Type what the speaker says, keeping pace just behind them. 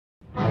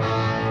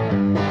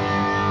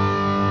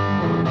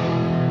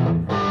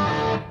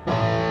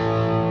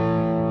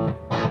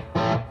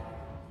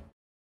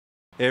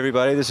Hey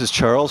everybody, this is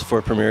Charles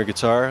for Premier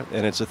Guitar,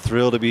 and it's a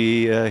thrill to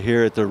be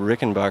here at the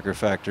Rickenbacker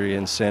factory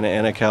in Santa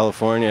Ana,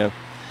 California.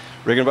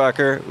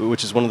 Rickenbacker,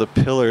 which is one of the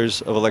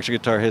pillars of electric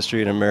guitar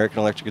history and American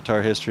electric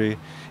guitar history,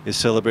 is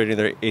celebrating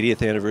their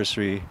 80th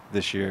anniversary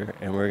this year,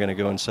 and we're going to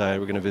go inside.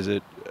 We're going to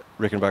visit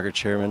Rickenbacker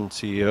Chairman,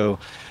 CEO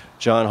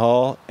John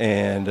Hall,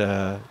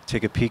 and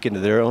take a peek into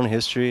their own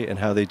history and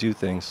how they do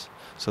things.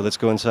 So let's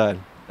go inside.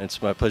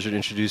 It's my pleasure to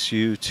introduce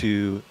you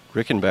to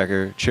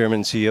Rickenbacker Chairman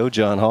and CEO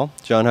John Hall.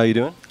 John, how you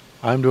doing?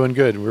 I'm doing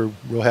good. We're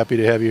real happy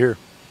to have you here.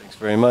 Thanks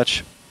very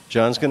much.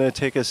 John's going to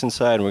take us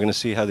inside, and we're going to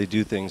see how they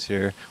do things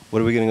here.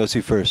 What are we going to go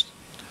see first?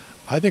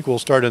 I think we'll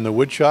start in the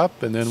wood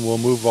shop, and then we'll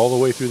move all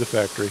the way through the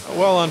factory.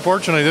 Well,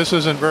 unfortunately, this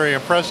isn't very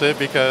impressive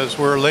because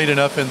we're late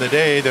enough in the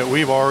day that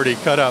we've already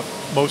cut up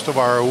most of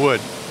our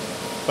wood.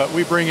 But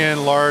we bring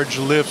in large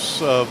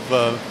lifts of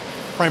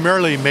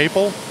primarily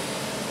maple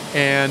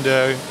and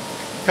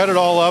cut it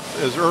all up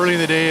as early in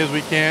the day as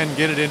we can,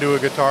 get it into a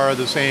guitar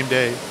the same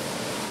day.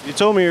 You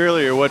told me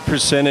earlier what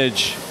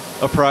percentage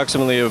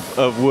approximately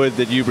of wood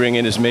that you bring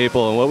in is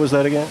maple, and what was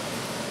that again?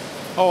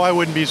 Oh, I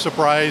wouldn't be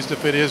surprised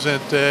if it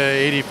isn't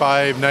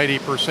 85,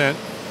 90%.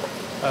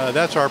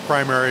 That's our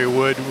primary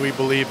wood. We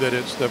believe that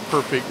it's the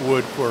perfect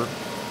wood for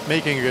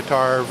making a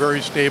guitar.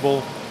 Very stable,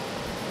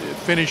 it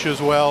finishes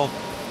well,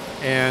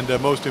 and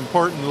most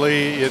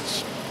importantly,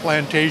 it's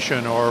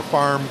plantation or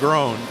farm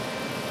grown.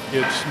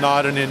 It's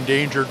not an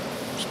endangered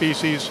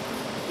species.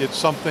 It's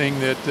something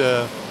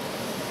that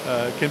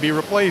can be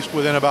replaced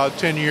within about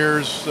 10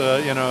 years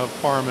in a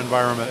farm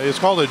environment. It's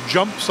called a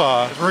jump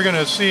saw. As we're going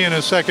to see in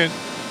a second,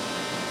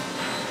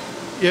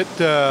 it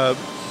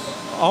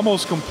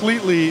almost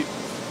completely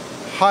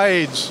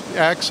hides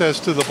access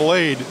to the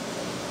blade.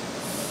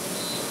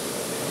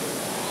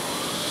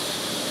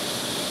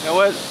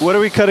 Now what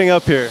are we cutting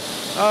up here?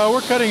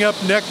 We're cutting up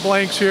neck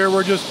blanks here.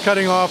 We're just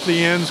cutting off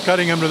the ends,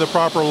 cutting them to the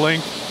proper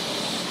length.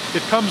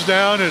 It comes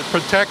down and it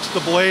protects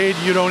the blade.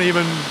 You don't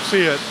even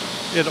see it.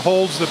 It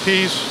holds the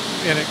piece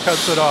and it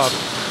cuts it off.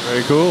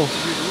 Very cool.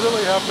 You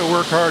really have to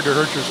work hard to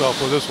hurt yourself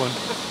with this one.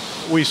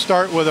 We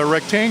start with a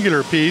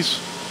rectangular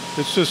piece.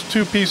 It's just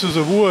two pieces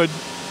of wood,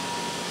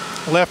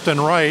 left and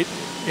right,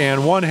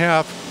 and one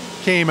half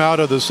came out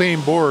of the same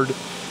board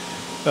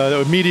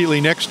immediately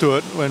next to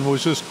it and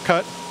was just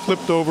cut,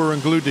 flipped over,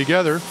 and glued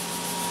together.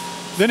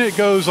 Then it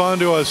goes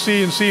onto a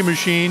CNC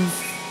machine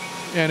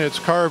and it's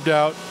carved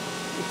out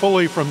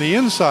fully from the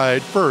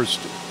inside first.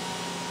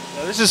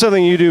 Now, this is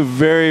something you do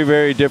very,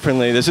 very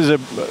differently. This is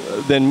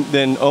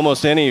than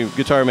almost any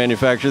guitar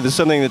manufacturer. This is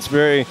something that's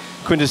very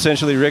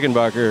quintessentially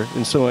Rickenbacker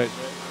in some way.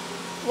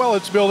 Well,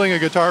 it's building a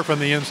guitar from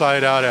the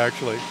inside out,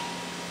 actually.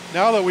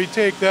 Now that we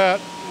take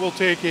that, we'll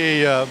take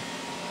a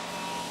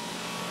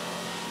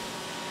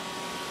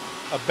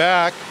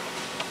back,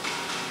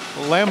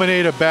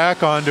 laminate a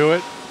back onto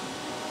it,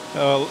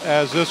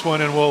 as this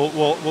one, and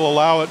we'll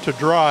allow it to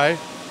dry.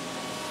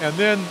 And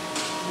then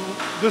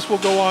this will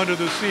go onto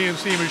the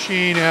CNC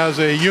machine as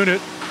a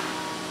unit.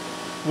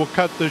 We'll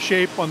cut the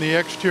shape on the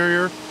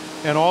exterior,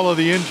 and all of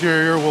the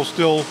interior will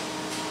still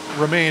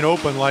remain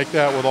open like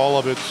that with all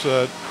of its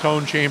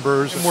tone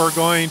chambers. And we're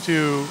going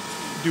to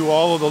do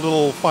all of the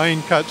little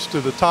fine cuts to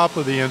the top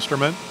of the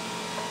instrument.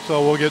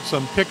 So we'll get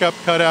some pickup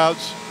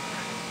cutouts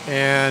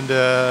and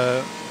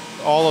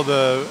all of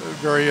the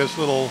various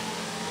little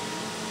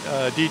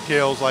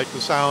details like the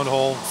sound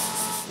hole.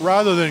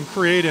 Rather than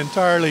create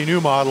entirely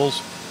new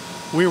models,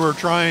 we were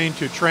trying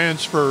to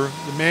transfer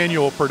the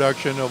manual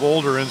production of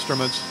older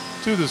instruments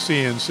to the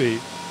CNC.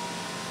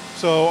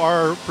 So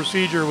our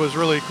procedure was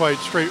really quite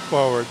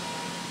straightforward.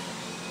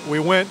 We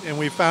went and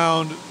we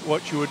found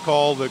what you would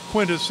call the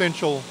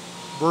quintessential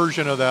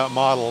version of that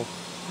model,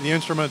 the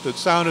instrument that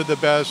sounded the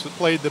best, that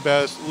played the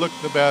best,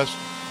 looked the best,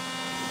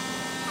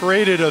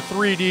 created a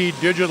 3D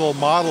digital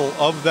model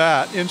of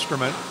that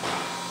instrument,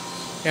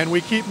 and we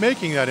keep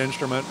making that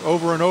instrument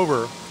over and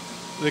over.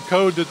 The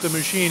code that the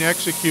machine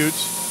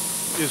executes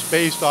is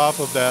based off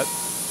of that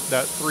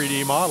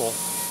 3D model.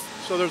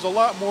 So there's a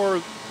lot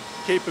more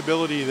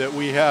capability that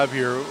we have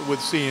here with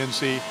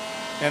CNC,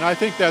 and I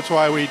think that's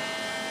why we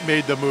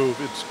made the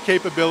move. It's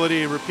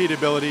capability,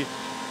 repeatability,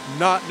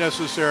 not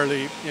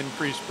necessarily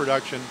increased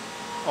production,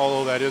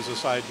 although that is a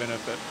side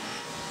benefit.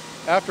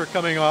 After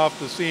coming off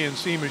the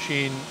CNC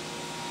machine,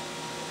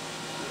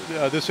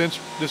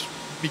 this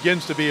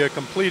begins to be a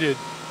completed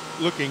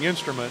looking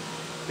instrument.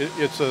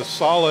 It's a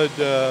solid,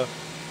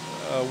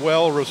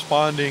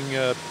 well-responding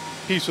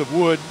piece of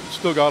wood. It's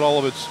still got all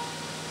of its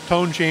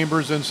tone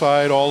chambers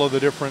inside, all of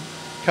the different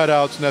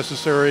cutouts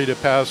necessary to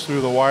pass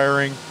through the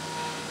wiring.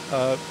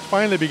 It's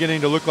finally beginning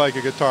to look like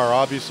a guitar.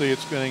 Obviously,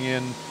 it's going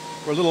in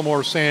for a little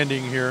more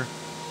sanding here.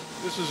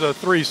 This is a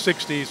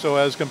 360, so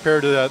as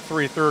compared to that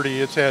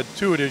 330, it's had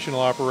two additional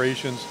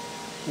operations.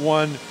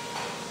 One,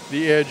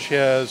 the edge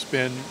has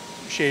been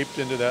shaped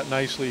into that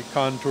nicely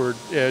contoured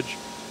edge.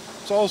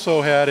 It's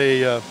also had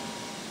a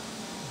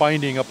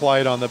binding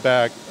applied on the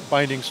back. A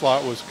binding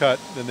slot was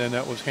cut, and then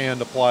that was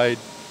hand applied.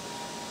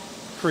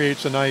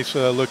 Creates a nice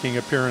looking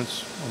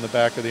appearance on the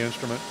back of the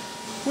instrument.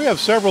 We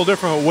have several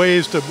different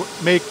ways to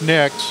make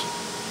necks.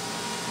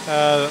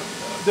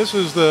 This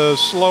is the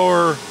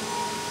slower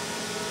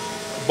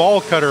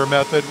ball cutter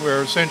method,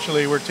 where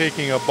essentially we're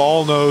taking a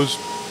ball nose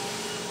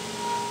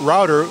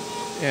router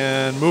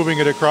and moving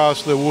it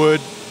across the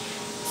wood,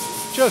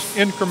 just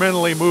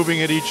incrementally moving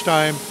it each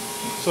time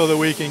so that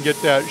we can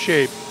get that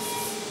shape.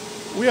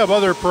 We have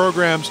other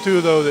programs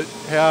too, though, that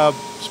have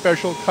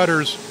special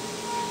cutters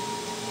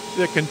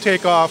that can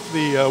take off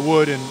the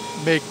wood and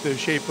make the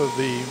shape of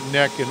the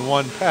neck in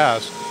one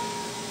pass.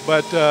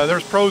 But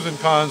there's pros and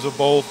cons of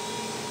both.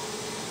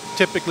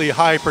 Typically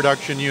high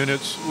production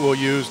units will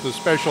use the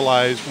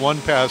specialized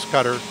one-pass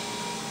cutter.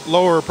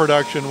 Lower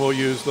production will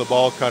use the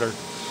ball cutter.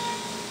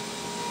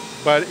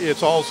 But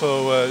it's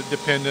also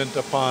dependent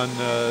upon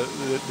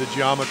the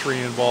geometry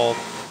involved.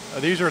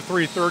 These are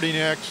 330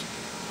 necks,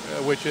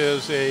 which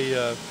is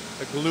a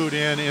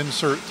glued-in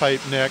insert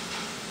type neck.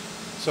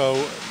 So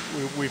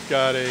we've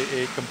got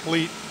a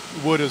complete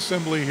wood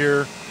assembly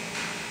here.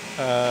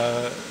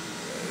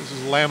 This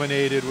is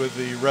laminated with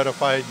the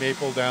retified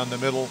maple down the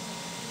middle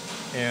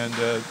and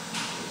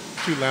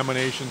 2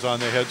 laminations on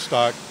the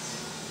headstock.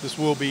 This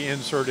will be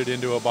inserted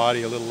into a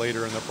body a little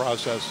later in the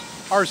process.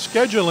 Our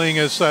scheduling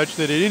is such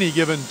that at any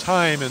given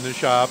time in the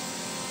shop,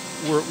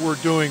 we're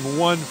doing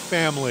one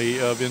family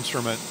of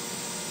instrument.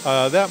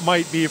 That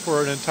might be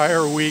for an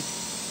entire week.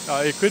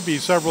 It could be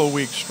several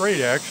weeks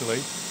straight, actually.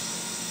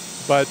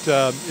 But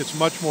it's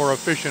much more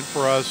efficient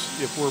for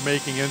us if we're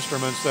making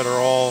instruments that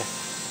are all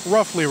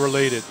roughly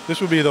related.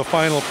 This would be the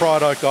final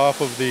product off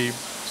of the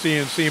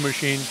CNC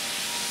machine,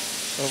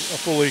 a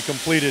fully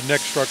completed neck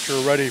structure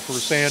ready for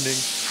sanding.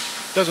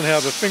 Doesn't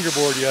have a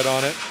fingerboard yet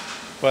on it,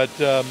 but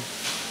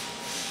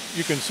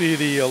you can see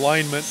the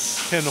alignment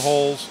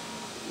pinholes,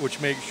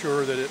 which make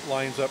sure that it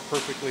lines up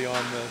perfectly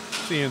on the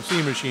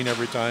CNC machine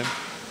every time.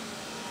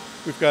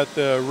 We've got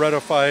the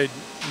retified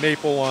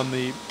maple on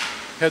the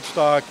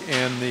headstock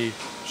and the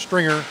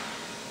stringer.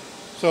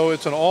 So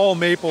it's an all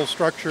maple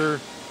structure,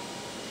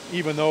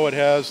 even though it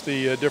has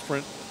the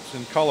difference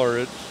in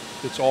color.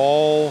 It's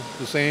all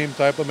the same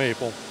type of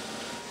maple.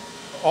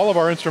 All of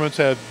our instruments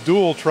have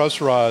dual truss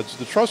rods.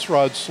 The truss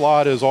rod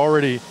slot has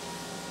already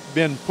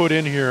been put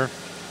in here.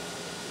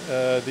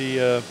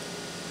 The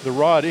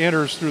rod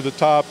enters through the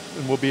top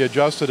and will be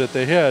adjusted at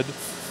the head,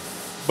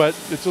 but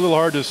it's a little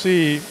hard to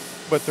see,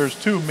 but there's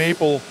 2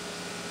 maple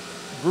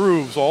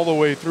grooves all the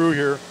way through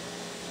here,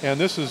 and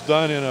this is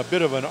done in a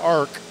bit of an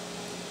arc,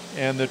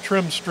 and the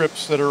trim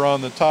strips that are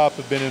on the top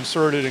have been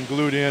inserted and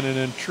glued in and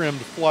then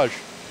trimmed flush.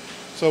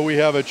 So we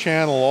have a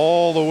channel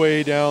all the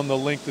way down the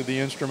length of the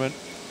instrument,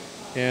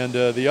 and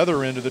the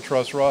other end of the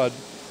truss rod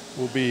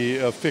will be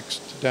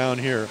fixed down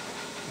here.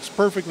 It's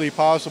perfectly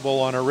possible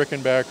on a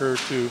Rickenbacker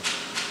to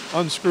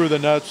unscrew the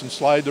nuts and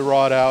slide the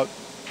rod out.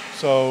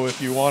 So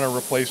if you want to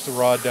replace the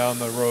rod down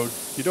the road,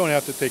 you don't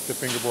have to take the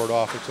fingerboard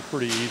off. It's a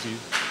pretty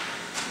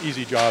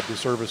easy job to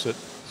service it.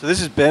 So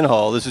this is Ben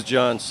Hall. This is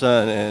John's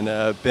son,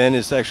 and Ben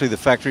is actually the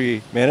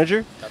factory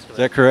manager. That's correct. Is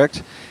that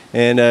correct?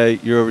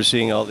 And you're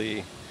overseeing all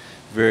the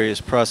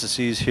various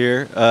processes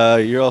here.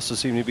 You also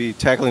seem to be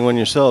tackling one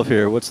yourself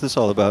here. What's this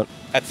all about?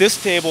 At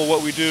this table,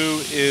 what we do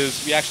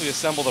is we actually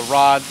assemble the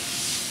rod,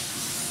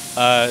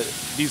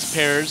 these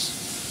pairs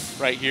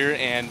right here,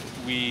 and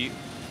we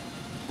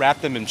wrap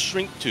them in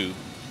shrink tube.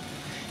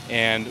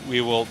 And we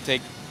will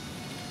take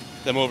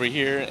them over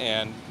here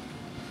and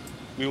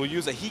we will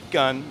use a heat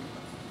gun.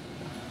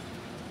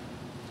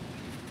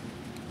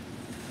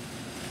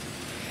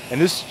 And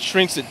this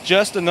shrinks it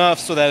just enough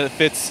so that it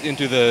fits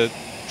into the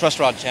truss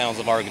rod channels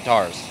of our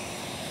guitars.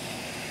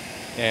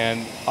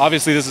 And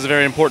obviously this is a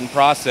very important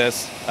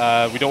process.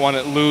 We don't want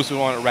it loose, we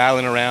want it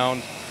rattling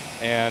around.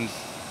 And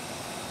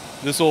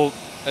this will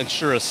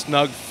ensure a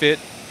snug fit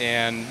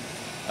and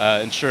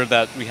ensure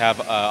that we have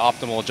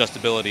optimal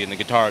adjustability in the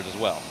guitars as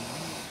well.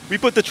 We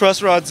put the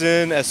truss rods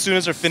in as soon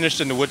as they're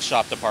finished in the wood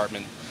shop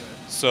department.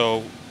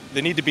 So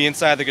they need to be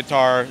inside the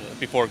guitar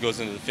before it goes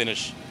into the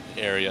finish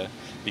area,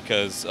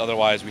 because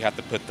otherwise we have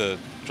to put the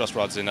truss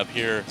rods in up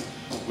here,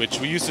 which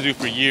we used to do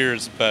for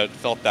years, but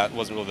felt that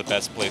wasn't really the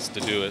best place to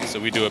do it. So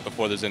we do it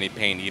before there's any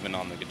paint even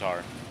on the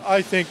guitar.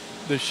 I think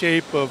the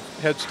shape of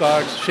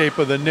headstocks, shape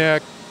of the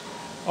neck,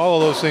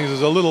 all of those things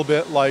is a little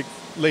bit like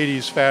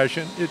ladies'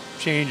 fashion. It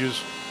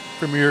changes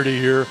from year to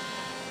year.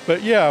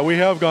 But yeah, we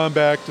have gone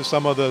back to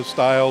some of the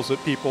styles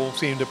that people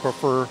seem to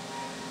prefer.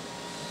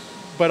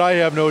 But I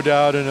have no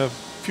doubt in a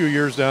few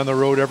years down the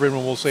road,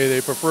 everyone will say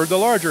they preferred the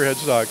larger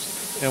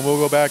headstocks, and we'll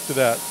go back to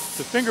that.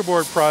 The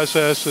fingerboard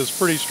process is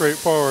pretty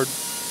straightforward.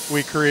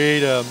 We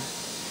create a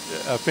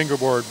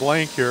fingerboard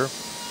blank here,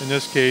 in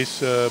this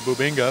case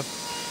Bubinga,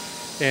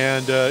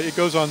 and it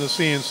goes on the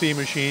CNC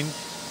machine,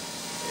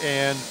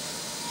 and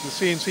the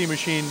CNC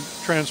machine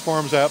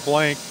transforms that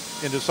blank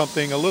into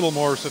something a little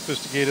more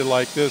sophisticated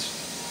like this.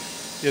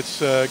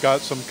 It's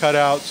got some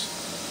cutouts,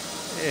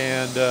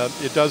 and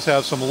it does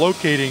have some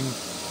locating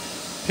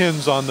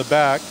pins on the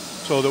back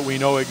so that we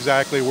know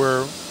exactly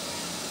where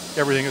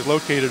everything is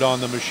located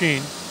on the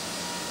machine.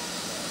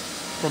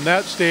 From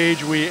that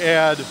stage we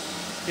add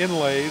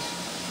inlays,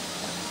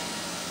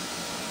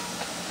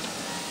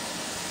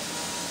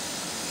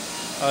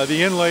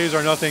 The inlays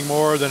are nothing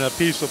more than a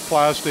piece of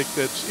plastic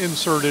that's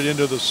inserted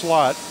into the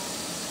slot.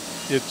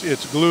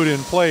 It's glued in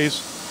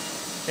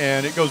place,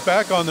 and it goes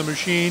back on the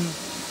machine.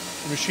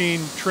 The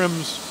machine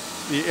trims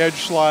the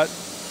edge slot,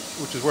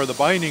 which is where the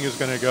binding is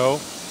going to go,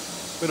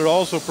 but it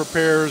also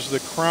prepares the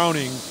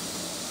crowning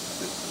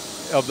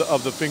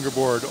of the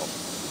fingerboard.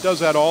 It does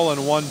that all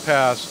in one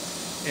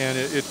pass, and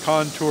it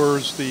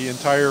contours the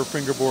entire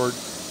fingerboard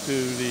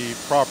to the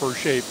proper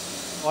shape.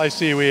 I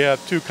see we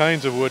have two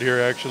kinds of wood here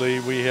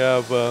actually. We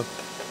have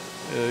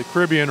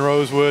Caribbean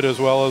rosewood as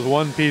well as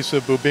one piece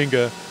of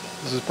bubinga.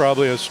 This is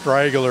probably a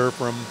straggler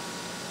from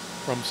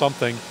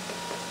something,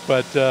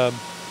 but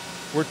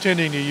we're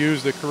tending to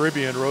use the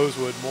Caribbean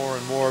rosewood more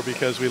and more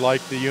because we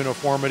like the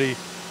uniformity,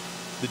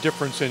 the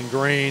difference in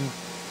grain,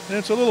 and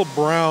it's a little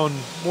brown,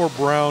 more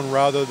brown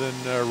rather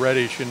than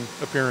reddish in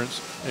appearance.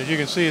 As you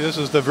can see, this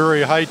is the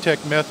very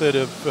high-tech method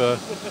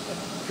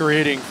of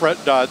creating fret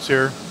dots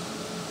here.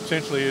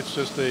 Essentially, it's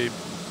just a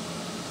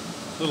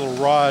little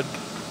rod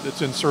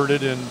that's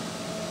inserted and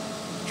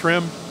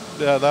trimmed.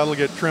 That'll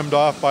get trimmed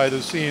off by the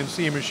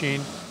CNC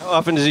machine. How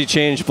often does he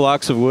change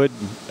blocks of wood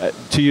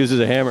to use as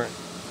a hammer?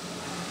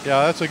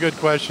 Yeah, that's a good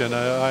question.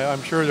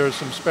 I'm sure there's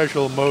some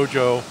special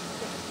mojo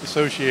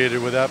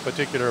associated with that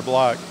particular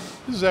block.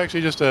 This is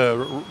actually just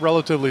a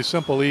relatively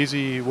simple,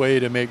 easy way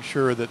to make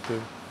sure that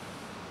the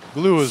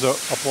glue is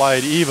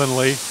applied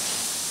evenly,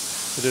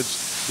 that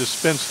it's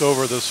dispensed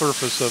over the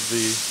surface of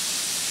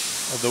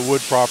the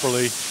wood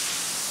properly.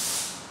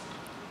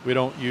 We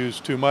don't use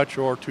too much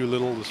or too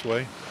little this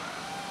way.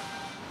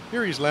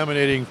 Here he's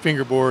laminating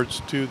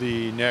fingerboards to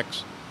the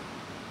necks.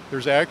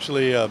 There's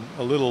actually a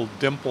little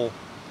dimple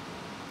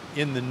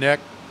in the neck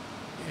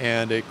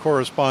and a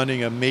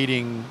corresponding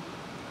mating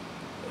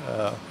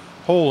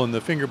hole in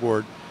the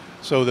fingerboard,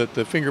 so that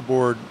the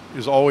fingerboard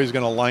is always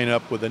going to line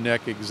up with the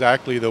neck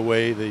exactly the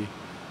way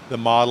the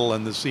model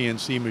and the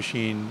CNC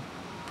machine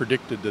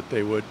predicted that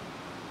they would.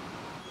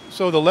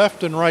 So the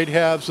left and right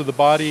halves of the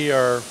body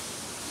are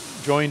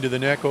joined to the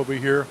neck over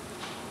here.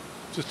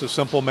 Just a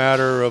simple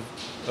matter of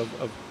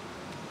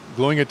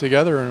gluing it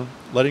together and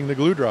letting the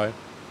glue dry.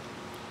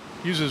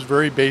 Uses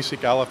very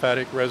basic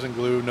aliphatic resin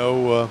glue,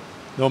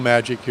 no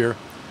magic here.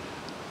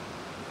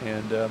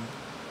 And it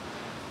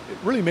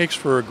really makes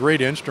for a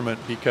great instrument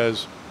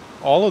because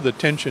all of the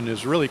tension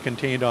is really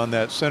contained on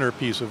that center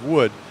piece of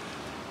wood.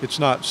 It's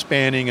not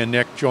spanning a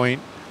neck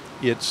joint.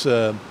 It's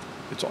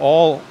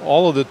all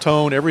of the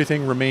tone,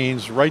 everything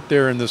remains right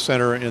there in the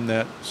center in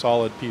that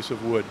solid piece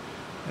of wood.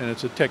 And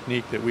it's a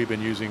technique that we've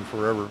been using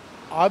forever.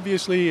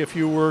 Obviously, if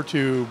you were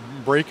to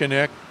break a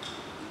neck,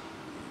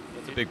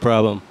 That's a big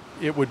problem.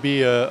 it would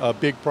be a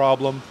big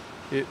problem.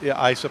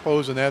 I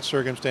suppose in that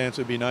circumstance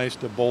it'd be nice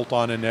to bolt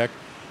on a neck.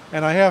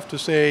 And I have to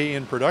say,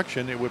 in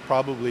production, it would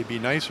probably be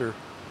nicer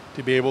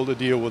to be able to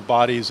deal with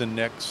bodies and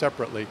necks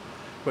separately.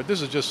 But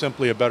this is just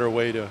simply a better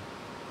way to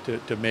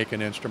make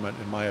an instrument,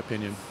 in my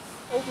opinion.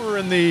 Over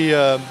in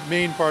the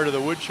main part of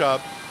the wood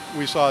shop,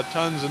 we saw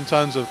tons and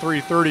tons of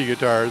 330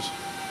 guitars.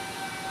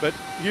 But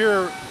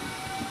here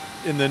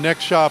in the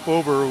next shop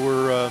over,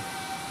 we're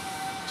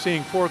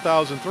seeing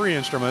 4003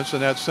 instruments,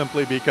 and that's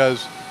simply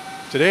because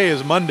today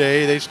is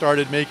Monday. They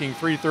started making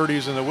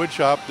 330s in the wood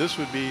shop. This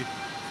would be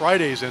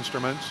Friday's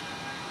instruments.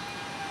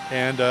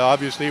 And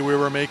obviously we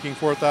were making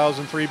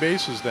 4003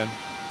 basses then.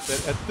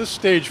 But at this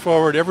stage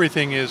forward,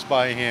 everything is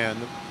by hand.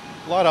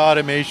 A lot of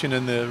automation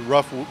in the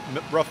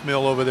rough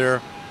mill over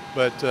there,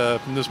 but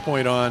from this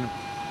point on,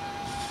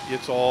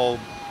 it's all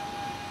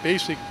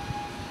basic,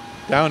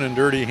 down and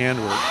dirty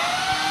handwork.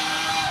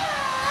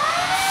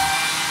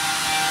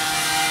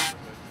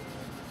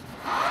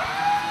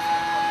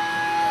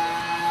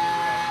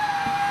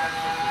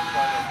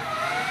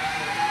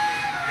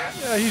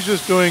 Yeah, he's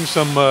just doing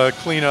some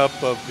cleanup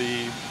of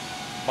the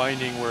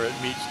binding where it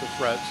meets the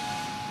frets.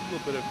 A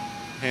little bit of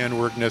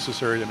handwork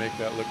necessary to make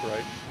that look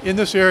right. In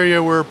this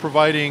area, we're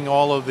providing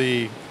all of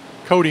the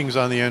coatings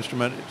on the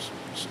instrument.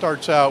 It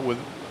starts out with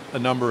a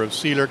number of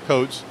sealer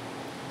coats.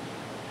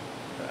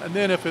 And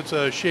then if it's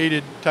a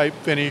shaded type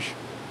finish,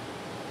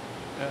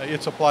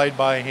 it's applied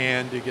by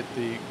hand to get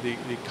the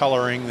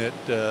coloring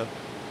that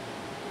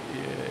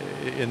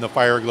in the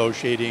fire glow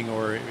shading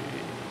or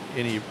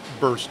any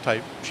burst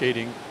type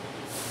shading.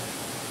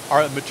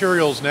 Our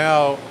materials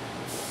now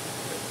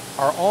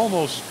are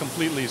almost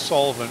completely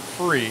solvent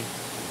free,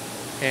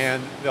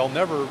 and they'll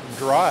never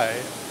dry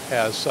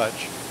as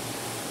such,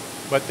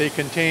 but they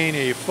contain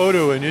a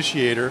photo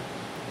initiator,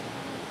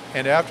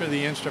 and after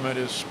the instrument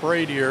is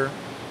sprayed here,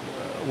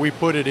 we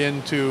put it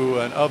into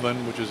an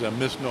oven, which is a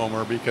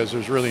misnomer because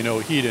there's really no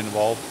heat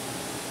involved,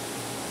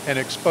 and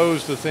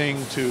expose the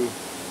thing to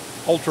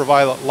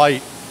ultraviolet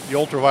light. The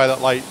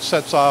ultraviolet light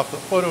sets off the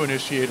photo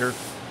initiator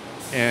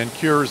and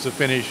cures the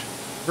finish,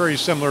 very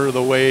similar to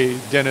the way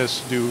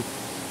dentists do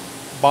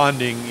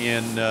bonding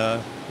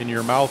in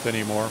your mouth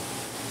anymore.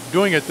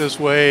 Doing it this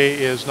way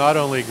is not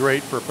only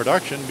great for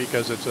production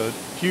because it's a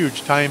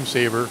huge time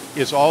saver,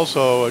 it's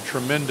also a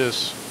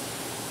tremendous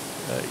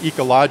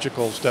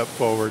ecological step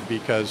forward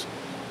because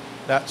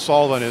that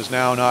solvent is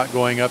now not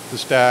going up the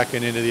stack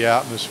and into the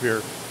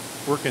atmosphere.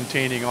 We're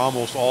containing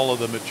almost all of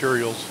the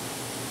materials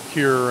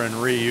here and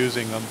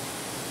reusing them.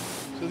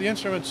 So the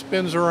instrument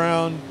spins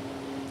around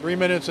 3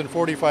 minutes and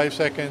 45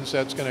 seconds,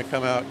 that's going to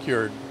come out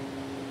cured.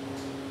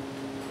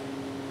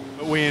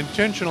 But we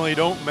intentionally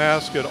don't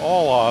mask it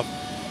all off.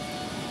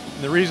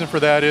 And the reason for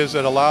that is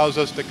it allows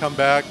us to come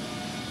back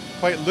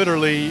quite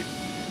literally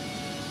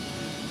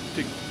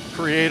to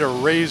create a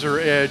razor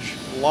edge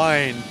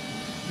line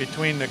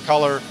between the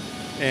color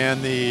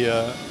and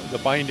the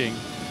binding.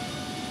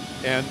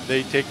 And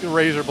they take the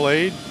razor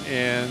blade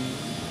and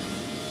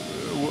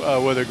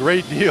with a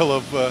great deal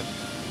of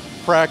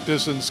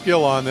practice and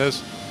skill on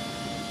this,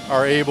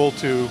 are able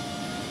to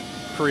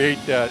create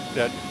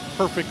that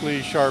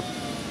perfectly sharp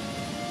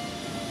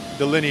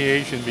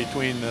delineation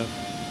between the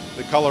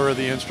color of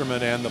the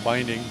instrument and the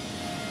binding.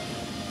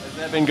 Has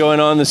that been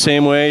going on the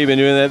same way? You've been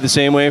doing that the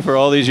same way for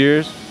all these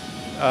years?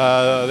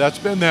 That's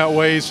been that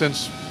way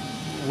since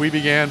we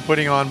began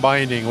putting on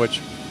binding, which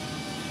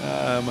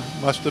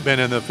must have been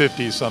in the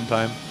 50s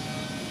sometime.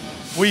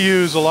 We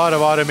use a lot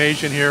of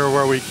automation here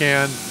where we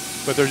can,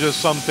 but there's just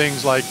some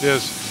things like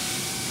this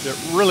that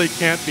really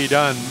can't be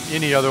done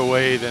any other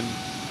way than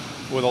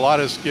with a lot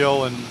of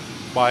skill and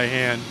by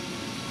hand.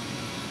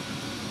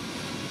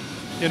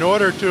 In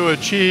order to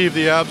achieve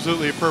the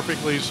absolutely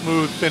perfectly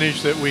smooth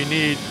finish that we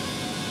need,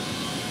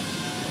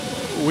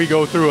 we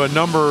go through a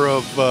number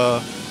of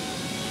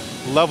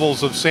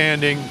levels of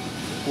sanding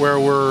where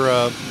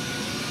we're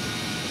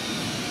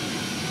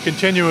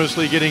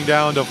continuously getting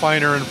down to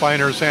finer and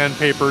finer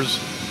sandpapers.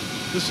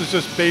 This is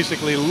just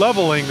basically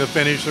leveling the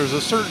finish. There's a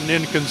certain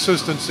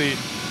inconsistency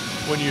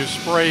when you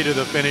spray to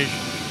the finish,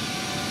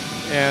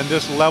 and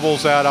this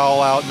levels that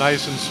all out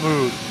nice and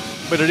smooth.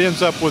 But it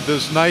ends up with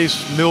this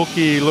nice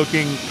milky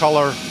looking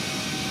color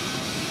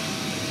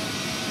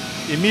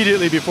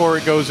immediately before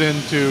it goes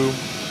into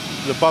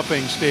the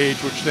buffing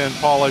stage, which then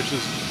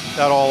polishes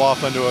that all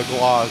off into a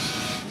gloss.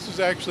 This is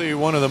actually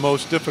one of the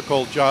most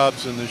difficult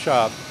jobs in the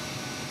shop.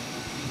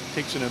 It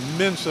takes an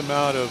immense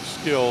amount of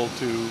skill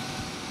to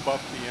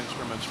buff the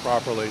instruments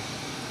properly.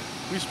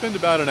 We spend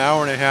about an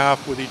hour and a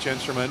half with each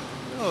instrument.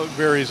 It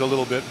varies a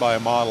little bit by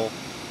model.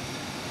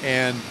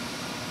 And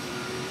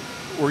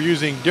we're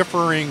using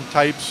differing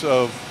types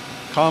of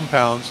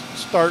compounds.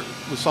 Start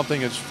with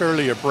something that's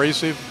fairly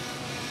abrasive.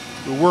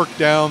 We work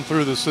down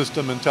through the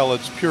system until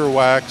it's pure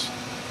wax.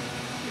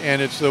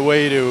 And it's the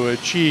way to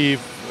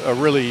achieve a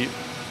really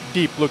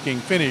deep looking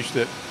finish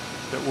that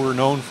we're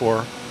known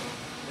for.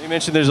 You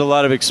mentioned there's a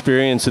lot of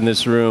experience in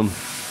this room.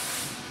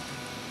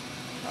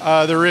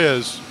 There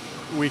is.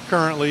 We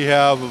currently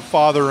have a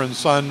father and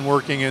son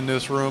working in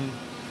this room,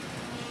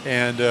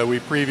 and we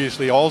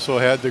previously also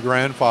had the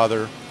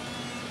grandfather.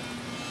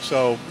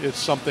 So it's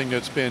something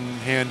that's been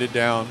handed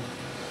down.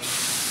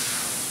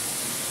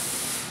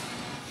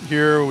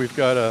 Here we've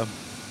got a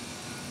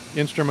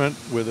instrument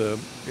with a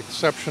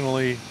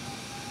exceptionally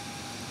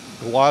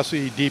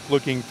glossy,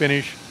 deep-looking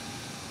finish,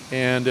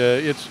 and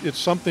it's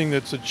something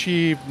that's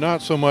achieved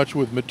not so much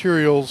with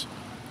materials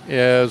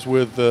as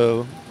with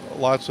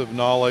lots of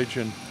knowledge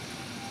and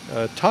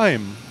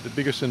time. The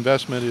biggest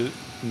investment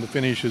in the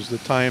finish is the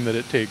time that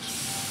it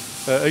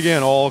takes.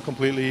 Again, all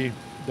completely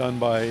done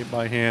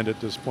by hand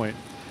at this point.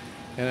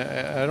 And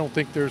I don't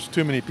think there's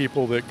too many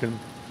people that can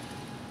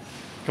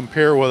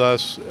compare with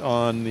us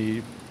on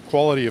the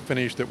quality of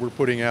finish that we're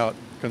putting out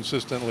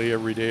consistently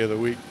every day of the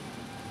week.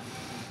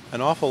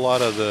 An awful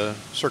lot of the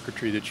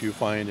circuitry that you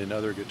find in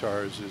other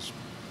guitars is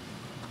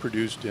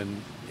produced in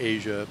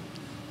Asia,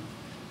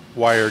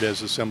 wired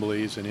as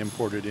assemblies and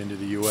imported into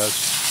the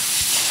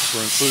U.S. for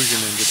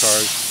inclusion in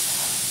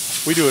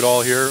guitars. We do it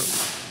all here.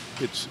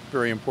 It's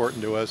very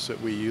important to us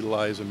that we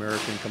utilize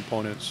American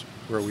components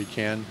where we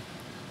can.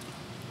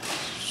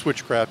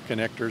 Switchcraft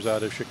connectors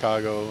out of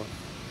Chicago.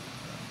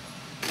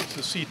 It's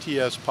the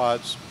CTS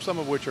pots, some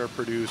of which are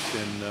produced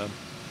in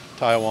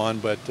Taiwan,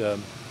 but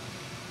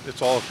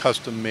it's all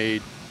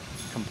custom-made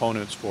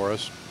components for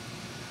us.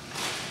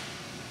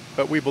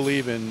 But we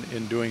believe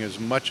in doing as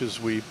much as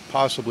we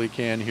possibly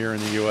can here in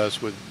the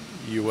U.S. with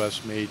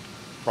U.S.-made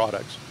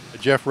products.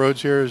 Jeff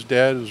Rhodes here, his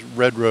dad is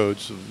Red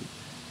Rhodes,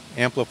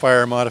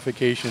 amplifier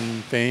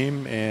modification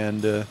fame,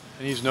 and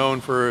he's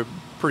known for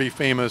pretty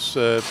famous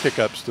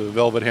pickups, the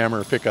Velvet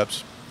Hammer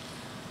pickups.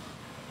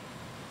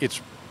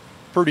 It's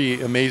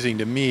pretty amazing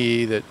to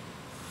me that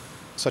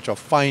such a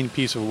fine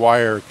piece of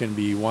wire can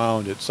be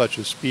wound at such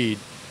a speed,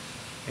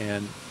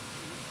 and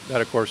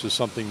that of course is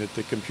something that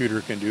the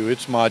computer can do.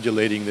 It's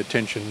modulating the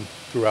tension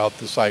throughout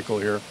the cycle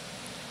here.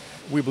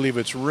 We believe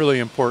it's really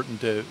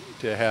important to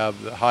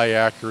have the high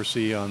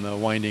accuracy on the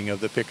winding of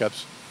the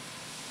pickups.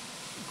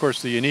 Of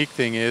course, the unique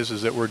thing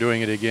is that we're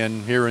doing it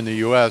again here in the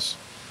U.S.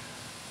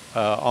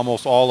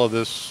 Almost all of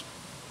this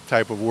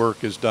type of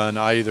work is done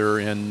either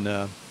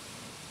in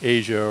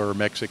Asia or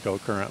Mexico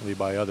currently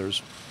by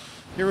others.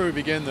 Here we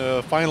begin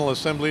the final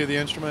assembly of the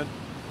instrument.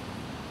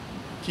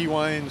 Key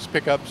winds,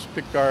 pickups,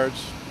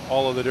 pickguards,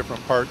 all of the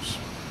different parts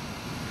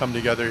come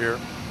together here.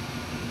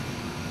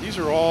 These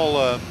are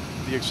all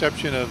the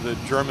exception of the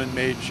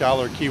German-made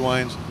Schaller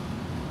keywinds,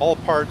 all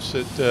parts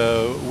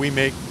that we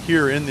make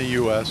here in the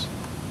U.S.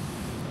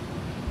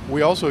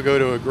 We also go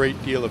to a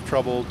great deal of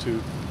trouble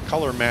to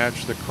color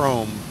match the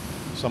chrome.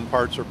 Some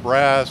parts are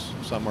brass,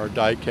 some are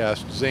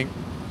die-cast zinc,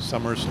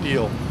 some are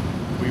steel.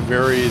 We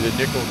vary the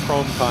nickel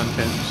chrome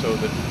content so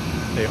that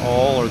they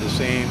all are the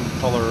same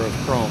color of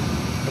chrome.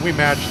 And we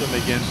match them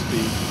against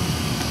the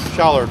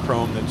Schaller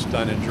chrome that's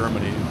done in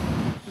Germany.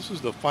 This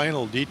is the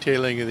final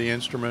detailing of the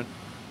instrument.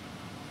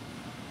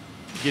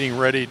 Getting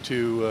ready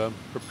to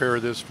prepare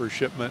this for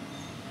shipment.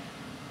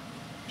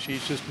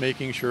 She's just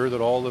making sure that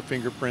all the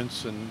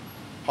fingerprints and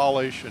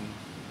polish and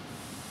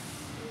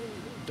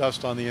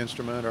dust on the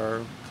instrument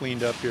are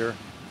cleaned up here.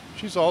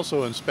 She's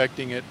also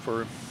inspecting it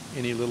for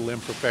any little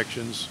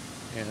imperfections,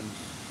 and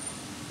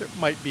there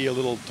might be a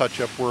little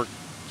touch-up work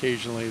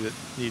occasionally that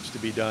needs to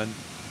be done.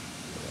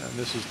 And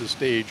this is the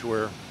stage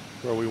where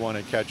we want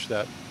to catch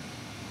that.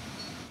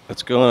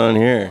 What's going on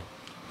here?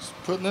 Just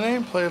putting the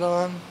nameplate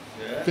on,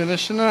 Yeah.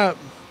 finishing up.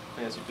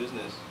 Fancy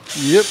business.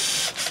 Yep.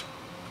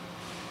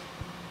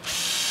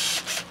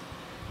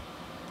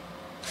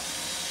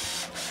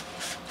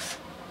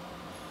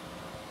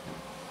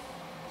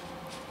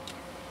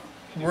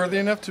 Worthy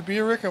enough to be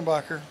a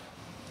Rickenbacker.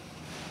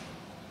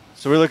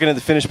 So we're looking at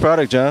the finished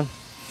product, John.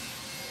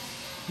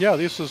 Yeah,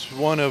 this is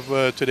one of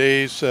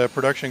today's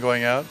production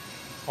going out.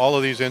 All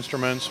of these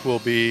instruments will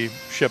be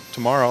shipped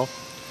tomorrow.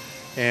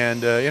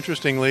 And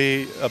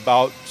interestingly,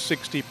 about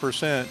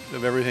 60%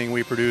 of everything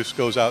we produce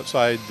goes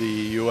outside the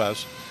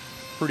U.S.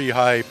 Pretty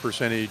high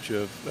percentage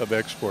of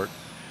export.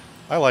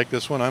 I like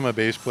this one. I'm a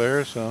bass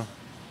player, so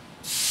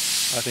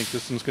I think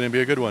this one's going to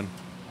be a good one.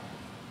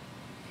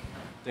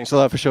 Thanks a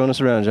lot for showing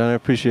us around, John. I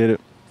appreciate it.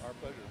 Our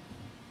pleasure.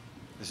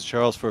 This is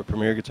Charles for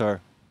Premier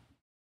Guitar.